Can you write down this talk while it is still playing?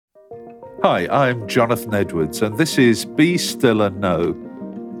Hi, I'm Jonathan Edwards, and this is Be Still and Know.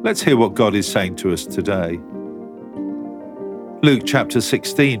 Let's hear what God is saying to us today. Luke chapter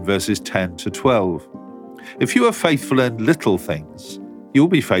 16, verses 10 to 12. If you are faithful in little things, you'll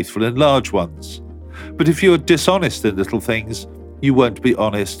be faithful in large ones. But if you are dishonest in little things, you won't be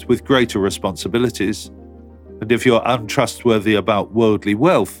honest with greater responsibilities. And if you're untrustworthy about worldly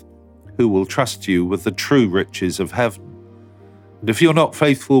wealth, who will trust you with the true riches of heaven? And if you're not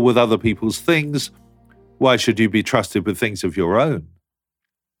faithful with other people's things, why should you be trusted with things of your own?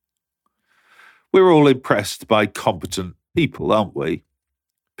 We're all impressed by competent people, aren't we?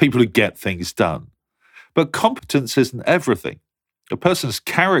 People who get things done. But competence isn't everything. A person's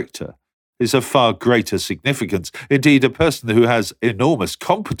character is of far greater significance. Indeed, a person who has enormous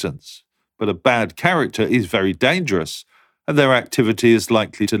competence but a bad character is very dangerous, and their activity is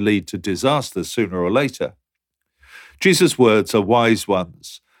likely to lead to disaster sooner or later. Jesus' words are wise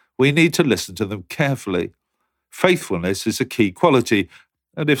ones. We need to listen to them carefully. Faithfulness is a key quality,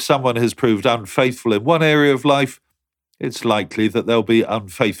 and if someone has proved unfaithful in one area of life, it's likely that they'll be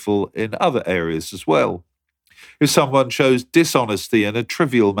unfaithful in other areas as well. If someone shows dishonesty in a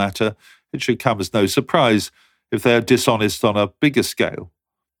trivial matter, it should come as no surprise if they are dishonest on a bigger scale.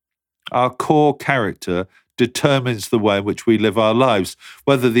 Our core character determines the way in which we live our lives,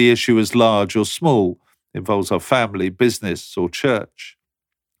 whether the issue is large or small, involves our family, business, or church.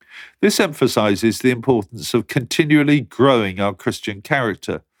 This emphasizes the importance of continually growing our Christian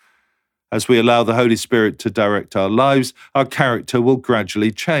character. As we allow the Holy Spirit to direct our lives, our character will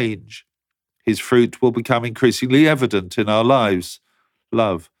gradually change. His fruit will become increasingly evident in our lives: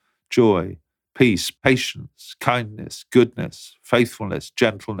 love, joy, peace, patience, kindness, goodness, faithfulness,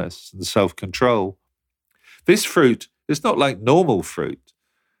 gentleness, and self-control. This fruit is not like normal fruit.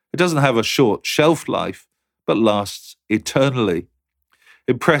 It doesn't have a short shelf life, but lasts eternally.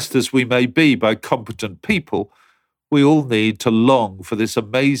 Impressed as we may be by competent people, we all need to long for this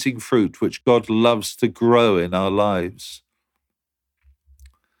amazing fruit which God loves to grow in our lives.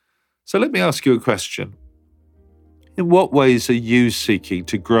 So let me ask you a question. In what ways are you seeking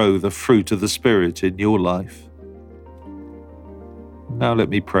to grow the fruit of the Spirit in your life? Now let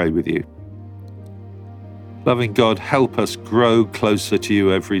me pray with you. Loving God, help us grow closer to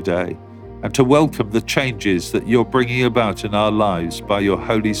you every day and to welcome the changes that you're bringing about in our lives by your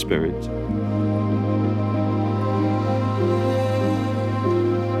Holy Spirit.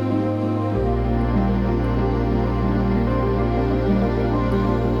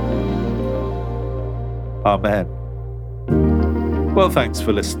 Amen. Well, thanks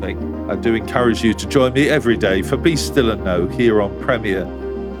for listening. I do encourage you to join me every day for Be Still and Know here on Premier.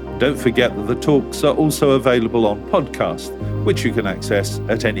 Don't forget that the talks are also available on podcast, which you can access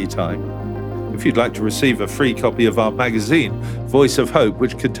at any time. If you'd like to receive a free copy of our magazine, Voice of Hope,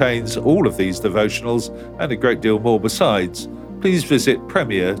 which contains all of these devotionals and a great deal more besides, please visit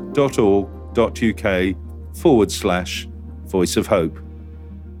premier.org.uk/Voice of Hope.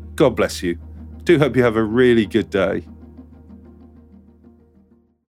 God bless you. Do hope you have a really good day.